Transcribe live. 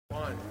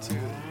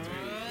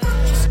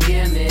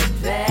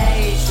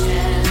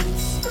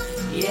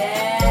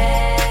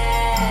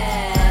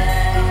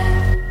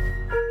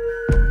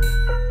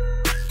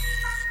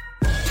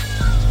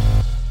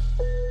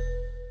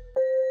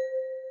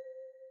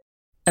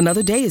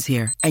Another day is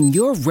here, and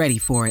you're ready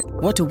for it.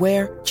 What to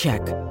wear?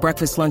 Check.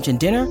 Breakfast, lunch, and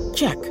dinner?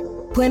 Check.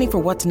 Planning for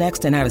what's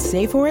next and how to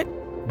save for it?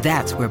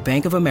 That's where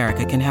Bank of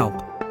America can help.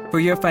 For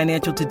your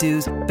financial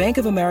to-dos, Bank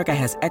of America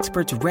has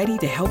experts ready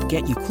to help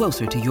get you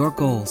closer to your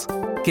goals.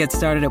 Get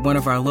started at one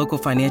of our local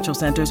financial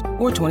centers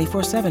or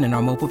 24/7 in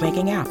our mobile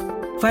banking app.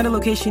 Find a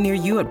location near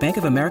you at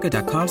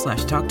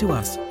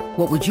bankofamerica.com/talktous.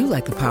 What would you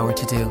like the power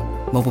to do?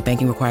 Mobile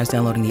banking requires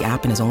downloading the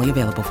app and is only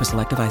available for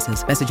select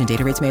devices. Message and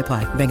data rates may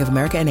apply. Bank of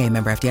America N.A.,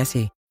 member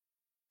FDIC.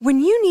 When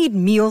you need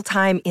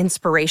mealtime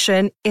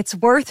inspiration, it's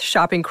worth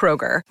shopping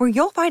Kroger, where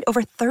you'll find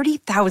over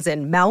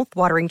 30,000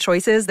 mouth-watering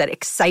choices that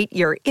excite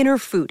your inner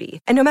foodie.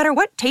 And no matter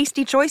what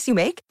tasty choice you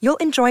make, you'll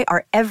enjoy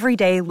our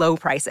everyday low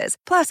prices,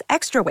 plus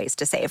extra ways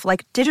to save,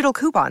 like digital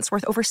coupons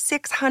worth over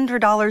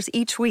 $600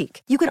 each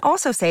week. You can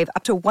also save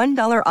up to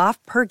 $1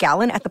 off per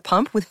gallon at the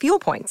pump with fuel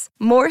points.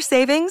 More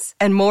savings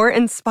and more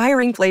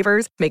inspiring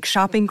flavors make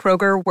shopping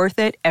Kroger worth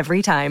it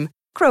every time.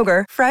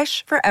 Kroger,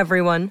 fresh for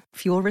everyone.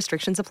 Fuel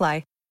restrictions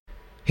apply.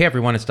 Hey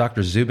everyone, it's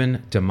Dr.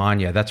 Zubin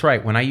Damania. That's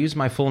right, when I use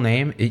my full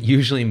name, it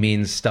usually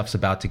means stuff's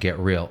about to get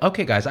real.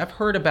 Okay guys, I've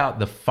heard about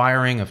the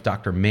firing of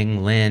Dr.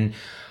 Ming Lin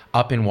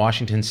up in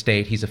Washington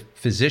State. He's a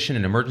physician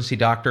and emergency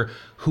doctor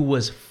who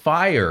was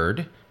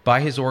fired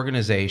by his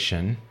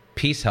organization,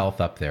 Peace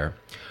Health up there,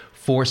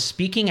 for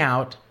speaking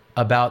out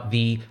about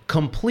the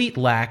complete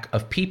lack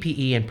of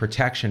PPE and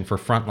protection for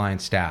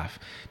frontline staff.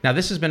 Now,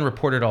 this has been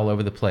reported all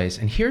over the place,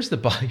 and here's the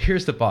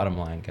bottom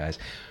line, guys.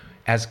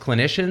 As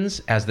clinicians,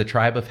 as the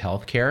tribe of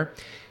healthcare,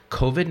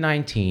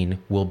 COVID-19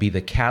 will be the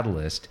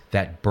catalyst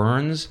that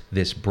burns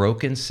this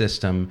broken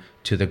system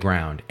to the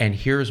ground. And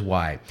here's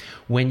why.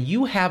 When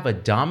you have a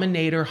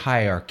dominator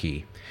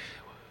hierarchy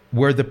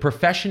where the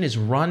profession is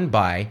run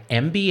by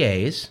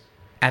MBAs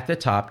at the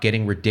top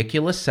getting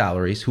ridiculous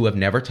salaries who have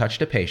never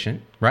touched a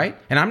patient, right?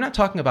 And I'm not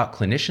talking about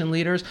clinician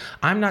leaders.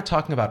 I'm not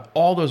talking about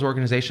all those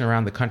organizations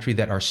around the country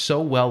that are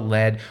so well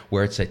led,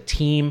 where it's a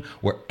team,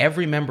 where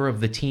every member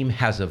of the team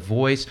has a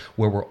voice,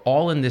 where we're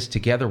all in this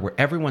together, where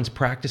everyone's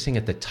practicing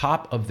at the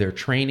top of their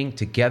training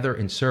together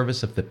in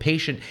service of the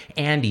patient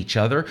and each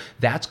other.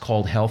 That's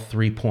called Health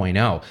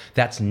 3.0.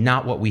 That's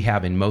not what we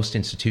have in most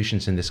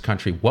institutions in this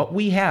country. What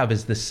we have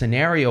is the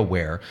scenario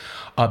where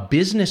a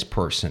business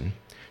person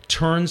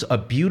turns a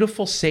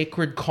beautiful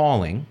sacred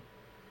calling,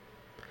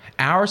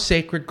 our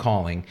sacred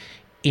calling,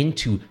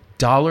 into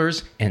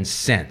dollars and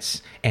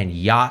cents and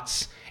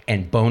yachts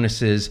and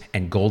bonuses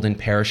and golden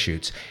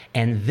parachutes.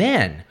 And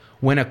then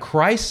when a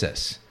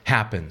crisis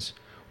happens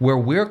where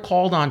we're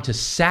called on to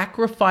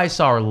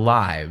sacrifice our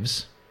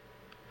lives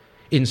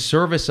in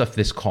service of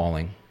this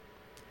calling,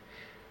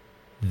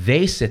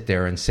 they sit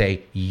there and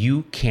say,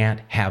 you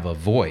can't have a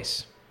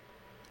voice.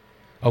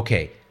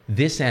 Okay,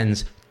 this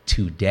ends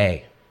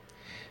today.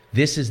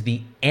 This is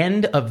the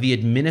end of the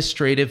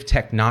administrative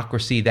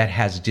technocracy that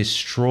has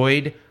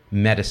destroyed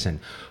medicine.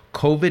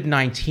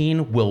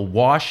 COVID-19 will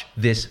wash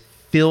this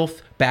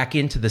filth back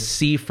into the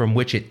sea from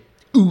which it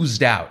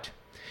oozed out.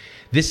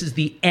 This is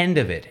the end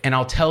of it, and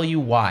I'll tell you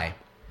why.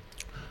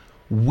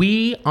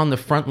 We on the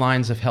front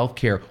lines of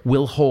healthcare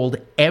will hold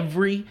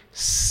every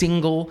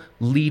single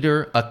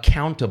leader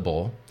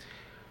accountable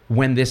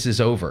when this is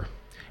over.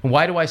 And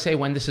why do I say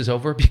when this is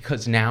over?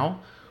 Because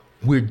now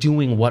we're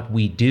doing what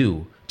we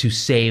do to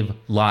save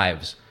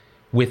lives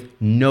with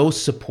no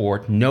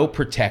support, no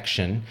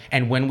protection.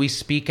 And when we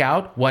speak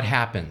out, what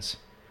happens?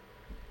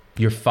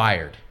 You're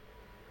fired.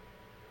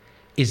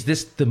 Is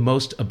this the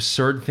most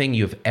absurd thing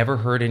you've ever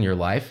heard in your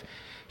life?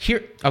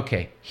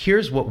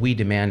 Here's what we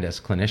demand as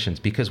clinicians,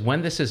 because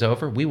when this is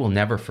over, we will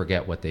never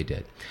forget what they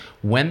did.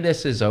 When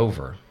this is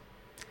over,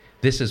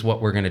 this is what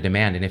we're going to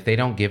demand. And if they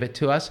don't give it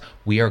to us,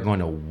 we are going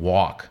to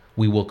walk.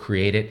 We will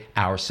create it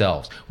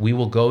ourselves. We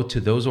will go to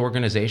those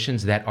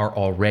organizations that are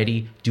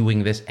already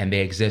doing this, and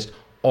they exist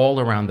all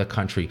around the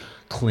country.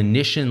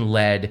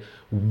 Clinician-led,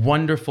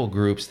 wonderful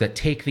groups that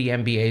take the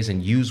MBAs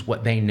and use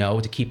what they know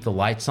to keep the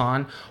lights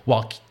on,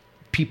 while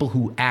people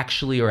who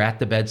actually are at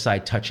the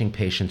bedside touching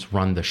patients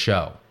run the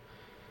show.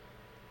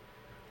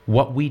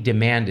 What we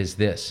demand is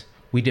this.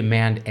 We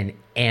demand an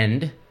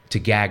end to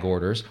gag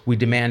orders. We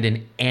demand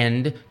an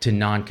end to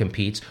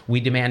non-competes. We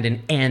demand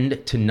an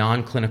end to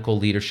non-clinical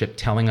leadership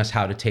telling us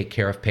how to take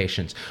care of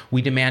patients.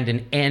 We demand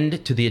an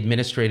end to the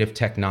administrative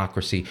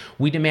technocracy.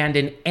 We demand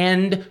an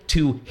end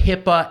to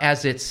HIPAA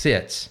as it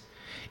sits.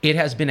 It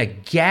has been a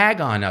gag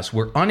on us.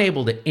 We're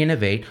unable to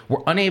innovate.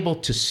 We're unable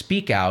to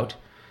speak out.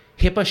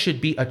 HIPAA should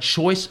be a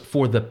choice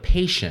for the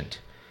patient.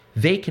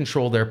 They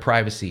control their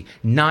privacy,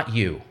 not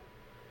you.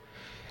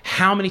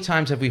 How many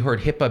times have we heard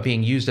HIPAA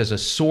being used as a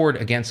sword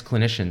against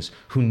clinicians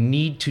who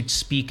need to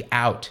speak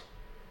out?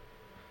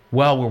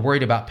 Well, we're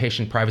worried about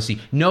patient privacy.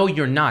 No,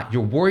 you're not.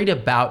 You're worried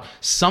about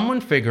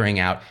someone figuring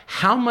out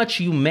how much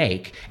you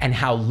make and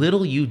how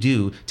little you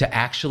do to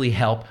actually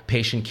help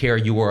patient care.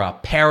 You are a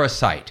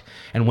parasite.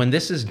 And when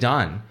this is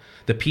done,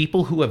 the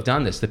people who have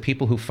done this, the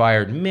people who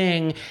fired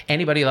Ming,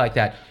 anybody like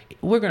that,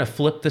 we're going to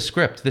flip the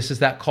script. This is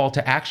that call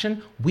to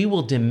action. We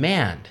will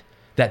demand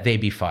that they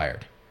be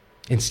fired.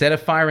 Instead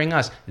of firing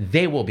us,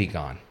 they will be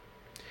gone.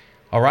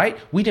 All right?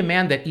 We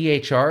demand that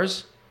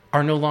EHRs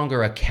are no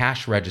longer a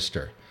cash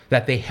register,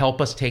 that they help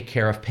us take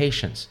care of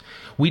patients.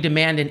 We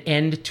demand an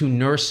end to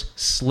nurse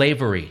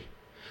slavery.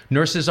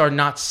 Nurses are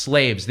not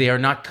slaves. They are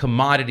not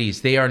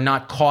commodities. They are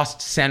not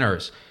cost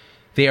centers.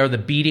 They are the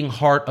beating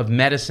heart of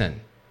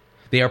medicine.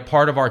 They are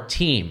part of our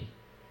team.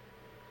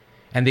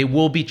 And they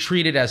will be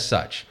treated as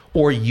such,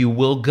 or you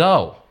will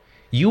go.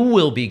 You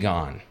will be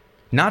gone.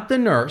 Not the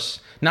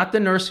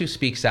nurse who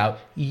speaks out.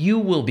 You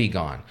will be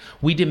gone.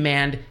 We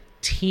demand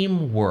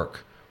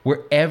teamwork,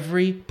 where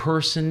every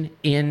person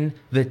in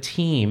the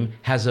team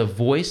has a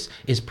voice,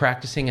 is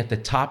practicing at the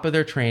top of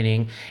their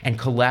training, and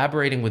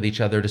collaborating with each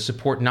other to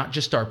support not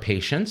just our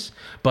patients,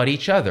 but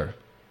each other.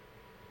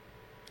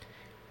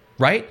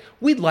 Right?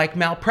 We'd like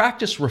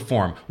malpractice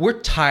reform. We're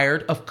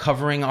tired of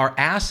covering our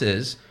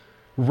asses,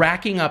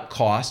 racking up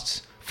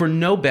costs for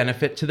no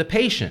benefit to the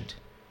patient.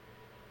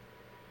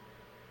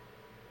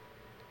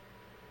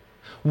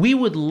 We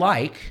would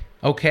like,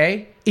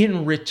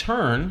 in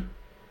return,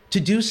 to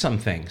do some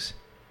things.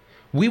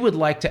 We would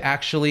like to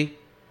actually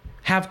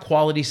have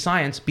quality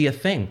science be a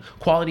thing,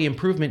 quality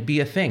improvement be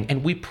a thing.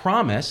 And we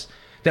promise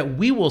that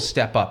we will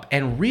step up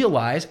and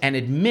realize and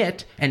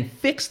admit and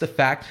fix the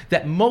fact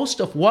that most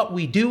of what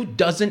we do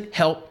doesn't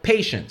help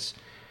patients.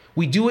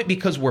 We do it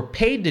because we're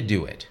paid to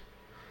do it.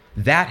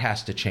 That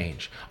has to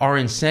change. Our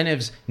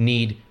incentives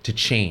need to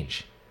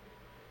change.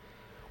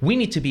 We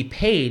need to be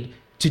paid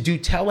to do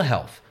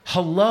telehealth.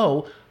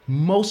 Hello,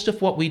 most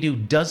of what we do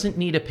doesn't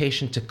need a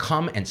patient to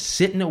come and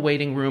sit in a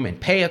waiting room and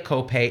pay a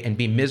copay and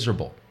be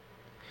miserable.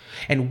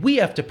 And we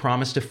have to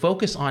promise to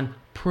focus on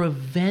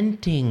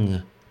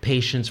preventing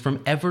patients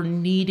from ever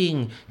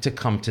needing to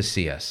come to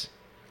see us.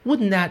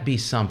 Wouldn't that be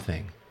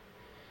something?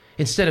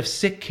 Instead of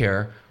sick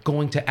care,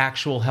 going to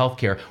actual health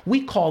care.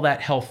 We call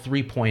that Health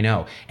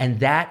 3.0, and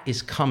that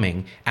is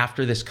coming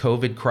after this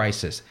COVID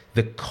crisis.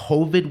 The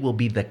COVID will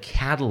be the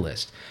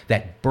catalyst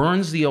that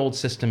burns the old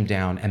system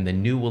down, and the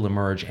new will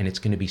emerge, and it's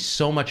going to be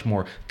so much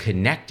more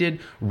connected,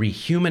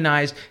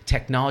 rehumanized.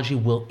 Technology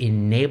will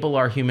enable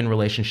our human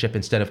relationship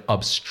instead of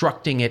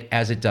obstructing it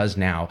as it does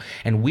now,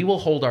 and we will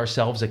hold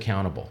ourselves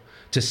accountable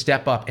to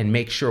step up and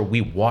make sure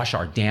we wash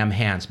our damn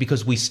hands,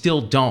 because we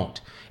still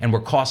don't, and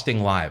we're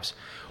costing lives.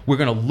 We're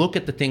going to look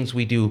at the things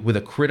we do with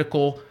a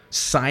critical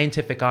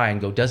scientific eye and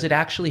go, does it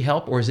actually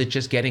help, or is it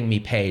just getting me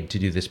paid to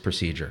do this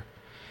procedure?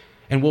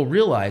 And we'll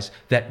realize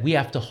that we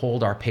have to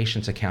hold our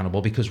patients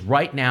accountable, because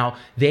right now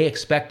they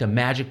expect a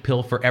magic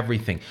pill for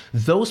everything.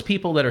 Those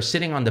people that are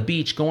sitting on the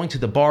beach, going to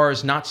the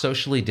bars, not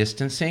socially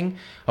distancing,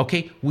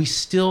 we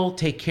still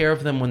take care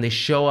of them when they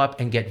show up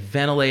and get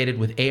ventilated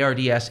with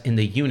ARDS in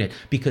the unit,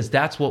 because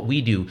that's what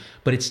we do.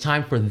 But it's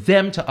time for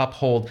them to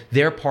uphold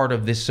their part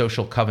of this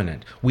social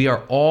covenant. We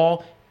are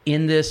all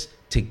in this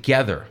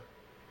together,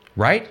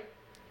 right?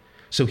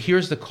 So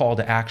here's the call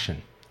to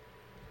action.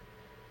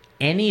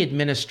 Any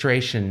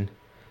administration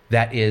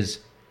that is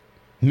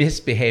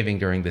misbehaving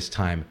during this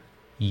time,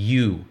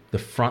 you, the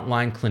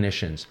frontline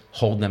clinicians,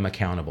 hold them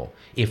accountable.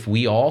 If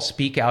we all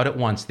speak out at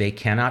once, they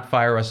cannot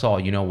fire us all.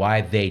 You know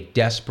why? They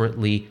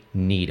desperately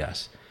need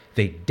us.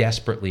 They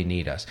desperately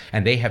need us.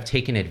 And they have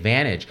taken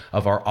advantage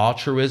of our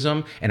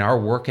altruism and our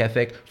work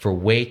ethic for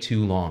way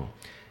too long.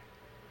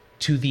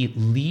 To the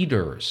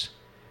leaders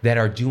that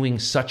are doing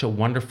such a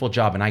wonderful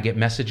job, and I get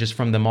messages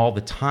from them all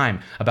the time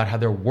about how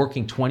they're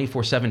working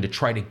 24/7 to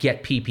try to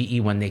get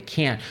PPE when they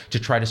can't, to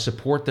try to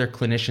support their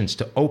clinicians,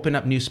 to open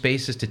up new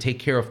spaces to take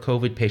care of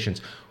COVID patients.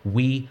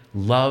 We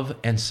love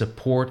and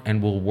support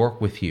and will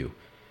work with you.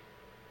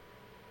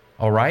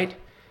 All right?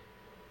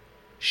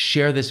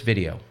 Share this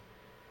video.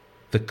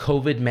 The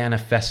COVID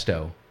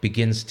Manifesto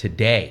begins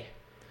today.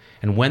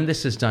 And when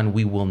this is done,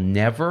 we will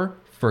never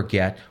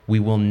forget.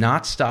 We will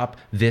not stop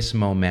this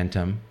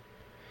momentum.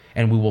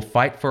 And we will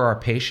fight for our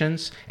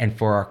patients and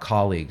for our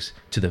colleagues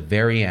to the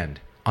very end.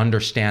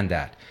 Understand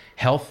that.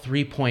 Health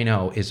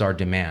 3.0 is our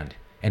demand,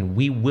 and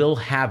we will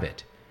have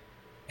it.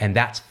 And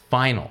that's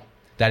final.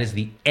 That is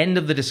the end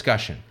of the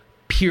discussion,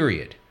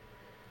 period.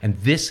 And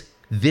this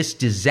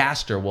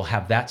disaster will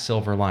have that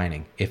silver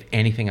lining, if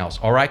anything else.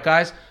 All right,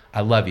 guys,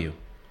 I love you.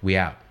 We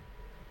out.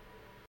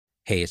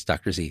 Hey, it's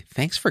Dr. Z.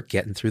 Thanks for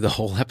getting through the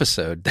whole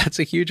episode. That's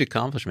a huge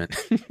accomplishment.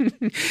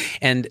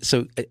 And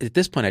so at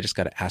this point, I just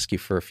got to ask you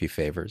for a few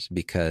favors,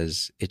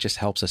 because it just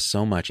helps us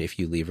so much if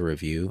you leave a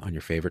review on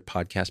your favorite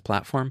podcast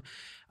platform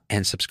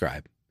and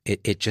subscribe.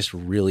 It just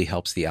really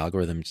helps the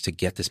algorithms to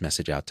get this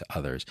message out to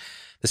others.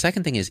 The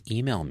second thing is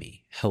email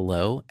me,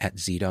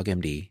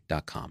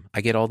 hello@zdogmd.com.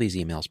 I get all these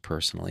emails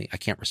personally. I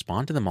can't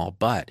respond to them all,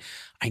 but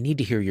I need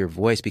to hear your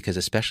voice, because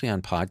especially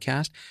on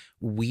podcast,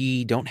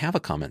 we don't have a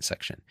comment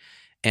section.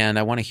 And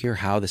I want to hear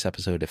how this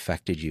episode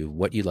affected you,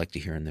 what you'd like to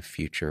hear in the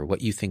future,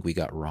 what you think we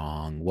got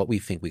wrong, what we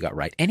think we got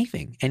right,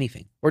 anything,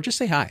 or just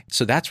say hi.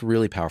 So that's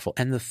really powerful.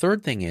 And the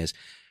third thing is,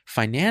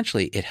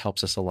 Financially, it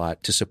helps us a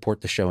lot to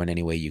support the show in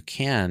any way you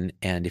can.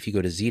 And if you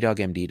go to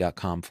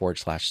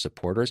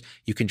zdogmd.com/supporters,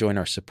 you can join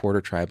our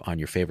supporter tribe on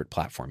your favorite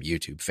platform,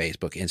 YouTube,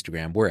 Facebook,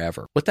 Instagram,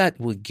 wherever. What that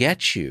will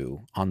get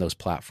you on those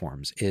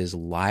platforms is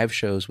live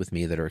shows with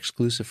me that are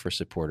exclusive for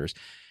supporters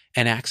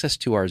and access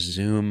to our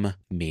Zoom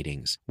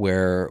meetings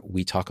where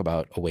we talk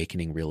about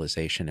awakening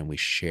realization and we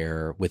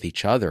share with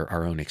each other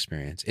our own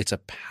experience. It's a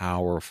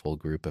powerful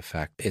group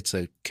effect. It's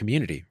a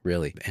community,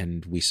 really.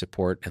 And we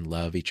support and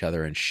love each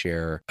other and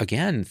share,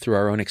 again, through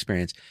our own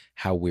experience,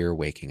 how we're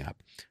waking up.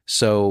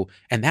 So,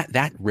 and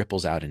that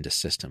ripples out into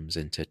systems,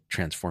 into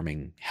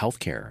transforming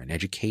healthcare and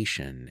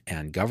education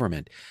and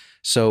government.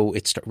 So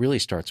it really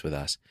starts with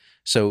us.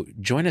 So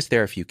join us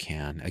there if you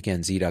can.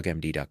 Again,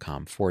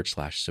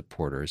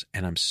 zdogmd.com/supporters.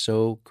 And I'm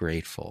so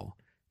grateful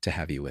to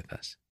have you with us.